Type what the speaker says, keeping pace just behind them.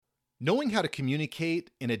Knowing how to communicate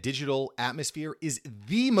in a digital atmosphere is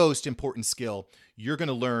the most important skill you're going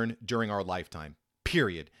to learn during our lifetime.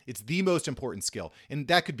 Period. It's the most important skill. And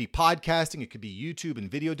that could be podcasting, it could be YouTube and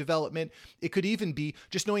video development. It could even be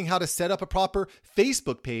just knowing how to set up a proper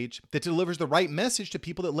Facebook page that delivers the right message to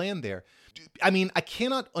people that land there. I mean, I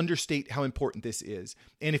cannot understate how important this is.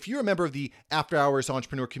 And if you're a member of the After Hours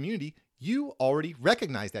Entrepreneur community, you already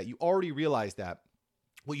recognize that. You already realize that.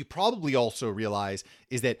 What you probably also realize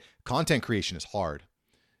is that content creation is hard.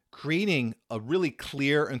 Creating a really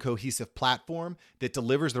clear and cohesive platform that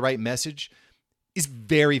delivers the right message is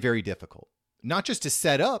very, very difficult. Not just to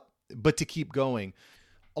set up, but to keep going.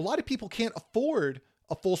 A lot of people can't afford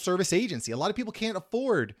a full service agency. A lot of people can't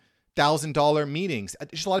afford $1,000 meetings.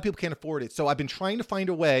 Just a lot of people can't afford it. So I've been trying to find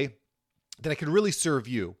a way that I can really serve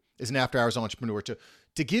you as an after hours entrepreneur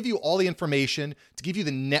to give you all the information, to give you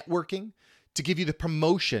the networking, to give you the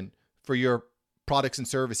promotion for your products and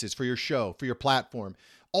services, for your show, for your platform,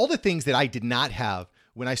 all the things that I did not have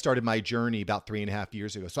when I started my journey about 3.5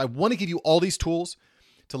 years ago. So I want to give you all these tools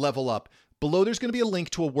to level up. Below, there's going to be a link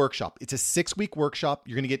to a workshop. It's a 6-week workshop.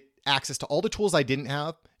 You're going to get access to all the tools I didn't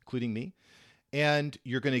have, including me. And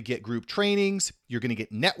you're going to get group trainings. You're going to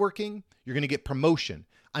get networking. You're going to get promotion.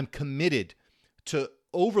 I'm committed to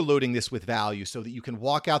overloading this with value so that you can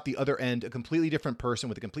walk out the other end a completely different person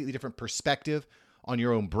with a completely different perspective on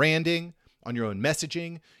your own branding, on your own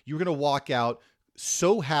messaging. You're going to walk out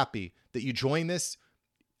so happy that you join this.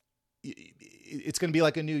 It's going to be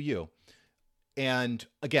like a new you. And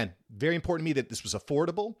again, very important to me that this was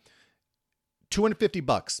affordable.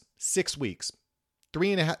 $250, 6 weeks,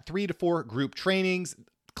 3 to 4 group trainings.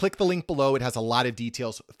 Click the link below. It has a lot of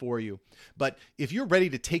details for you. But if you're ready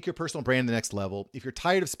to take your personal brand to the next level, if you're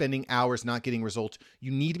tired of spending hours not getting results,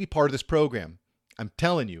 you need to be part of this program. I'm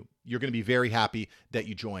telling you, you're going to be very happy that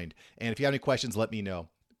you joined. And if you have any questions, let me know.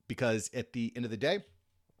 Because at the end of the day,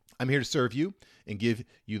 I'm here to serve you and give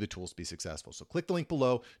you the tools to be successful. So click the link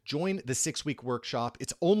below. Join the 6-week workshop.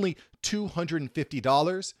 It's only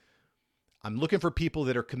 $250. I'm looking for people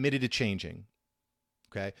that are committed to changing.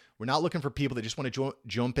 Okay. We're not looking for people that just want to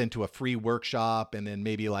jump into a free workshop and then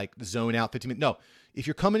maybe like zone out 15 minutes. No, if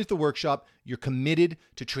you're coming to the workshop, you're committed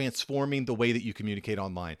to transforming the way that you communicate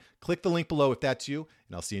online. Click the link below if that's you,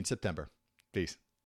 and I'll see you in September. Peace.